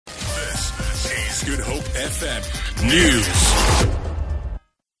Good Hope FM News.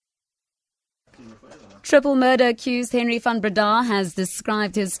 Triple murder accused Henri van Breda has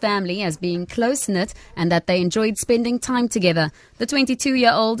described his family as being close-knit and that they enjoyed spending time together. The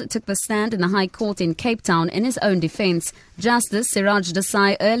 22-year-old took the stand in the High Court in Cape Town in his own defense. Justice Siraj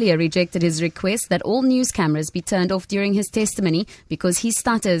Desai earlier rejected his request that all news cameras be turned off during his testimony because he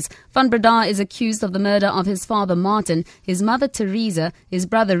stutters. Van Breda is accused of the murder of his father Martin, his mother Teresa, his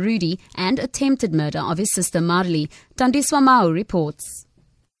brother Rudy, and attempted murder of his sister Marley. Tandiswa Mau reports.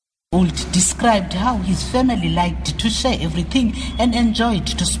 Described how his family liked to share everything and enjoyed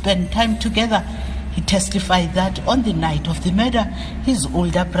to spend time together. He testified that on the night of the murder, his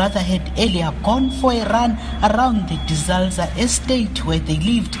older brother had earlier gone for a run around the Dizalza estate where they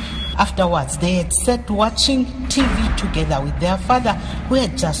lived. Afterwards, they had sat watching TV together with their father, who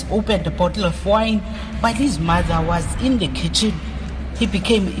had just opened a bottle of wine, while his mother was in the kitchen. He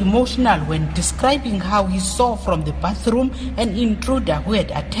became emotional when describing how he saw from the bathroom an intruder who had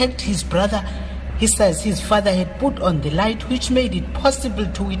attacked his brother. He says his father had put on the light, which made it possible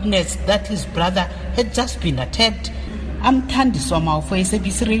to witness that his brother had just been attacked. I'm Tandiswa Mau for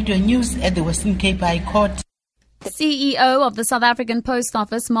SABC Radio News at the Western Cape High Court. CEO of the South African Post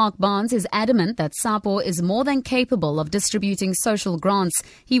Office, Mark Barnes, is adamant that SAPO is more than capable of distributing social grants.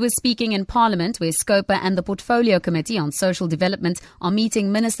 He was speaking in Parliament where SCOPA and the Portfolio Committee on Social Development are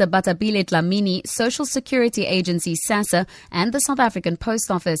meeting Minister Batabile Dlamini, Social Security Agency SASSA, and the South African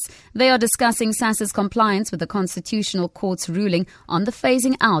Post Office. They are discussing SASSA's compliance with the Constitutional Court's ruling on the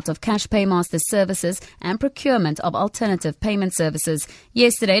phasing out of cash paymaster services and procurement of alternative payment services.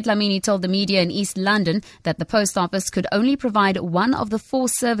 Yesterday, Dlamini told the media in East London that the Post Office could only provide one of the 4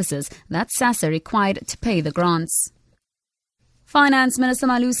 services that SASSA required to pay the grants. Finance Minister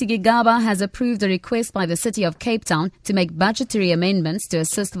Malusi Gigaba has approved a request by the City of Cape Town to make budgetary amendments to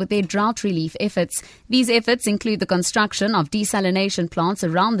assist with their drought relief efforts. These efforts include the construction of desalination plants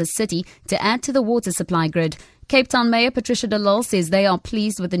around the city to add to the water supply grid. Cape Town Mayor Patricia de Lille says they are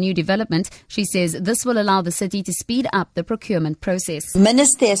pleased with the new development. She says this will allow the city to speed up the procurement process.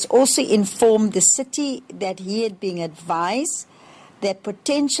 Minister has also informed the city that he had been advised that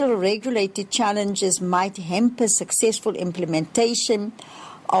potential regulatory challenges might hamper successful implementation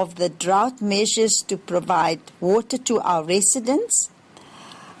of the drought measures to provide water to our residents.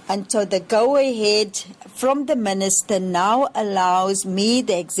 And so the go-ahead from the minister now allows me,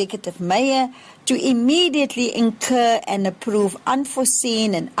 the executive mayor, to immediately incur and approve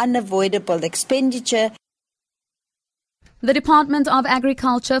unforeseen and unavoidable expenditure. The Department of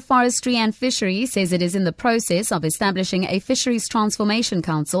Agriculture, Forestry and Fisheries says it is in the process of establishing a Fisheries Transformation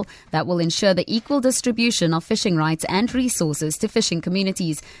Council that will ensure the equal distribution of fishing rights and resources to fishing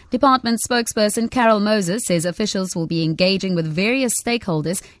communities. Department spokesperson Carol Moses says officials will be engaging with various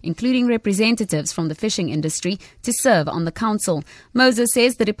stakeholders, including representatives from the fishing industry, to serve on the council. Moses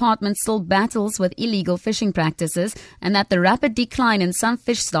says the department still battles with illegal fishing practices and that the rapid decline in some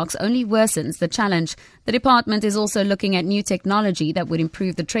fish stocks only worsens the challenge. The department is also looking at new technology that would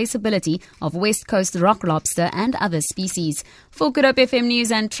improve the traceability of West Coast rock lobster and other species. For Good Hope FM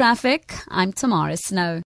News and Traffic, I'm Tamara Snow.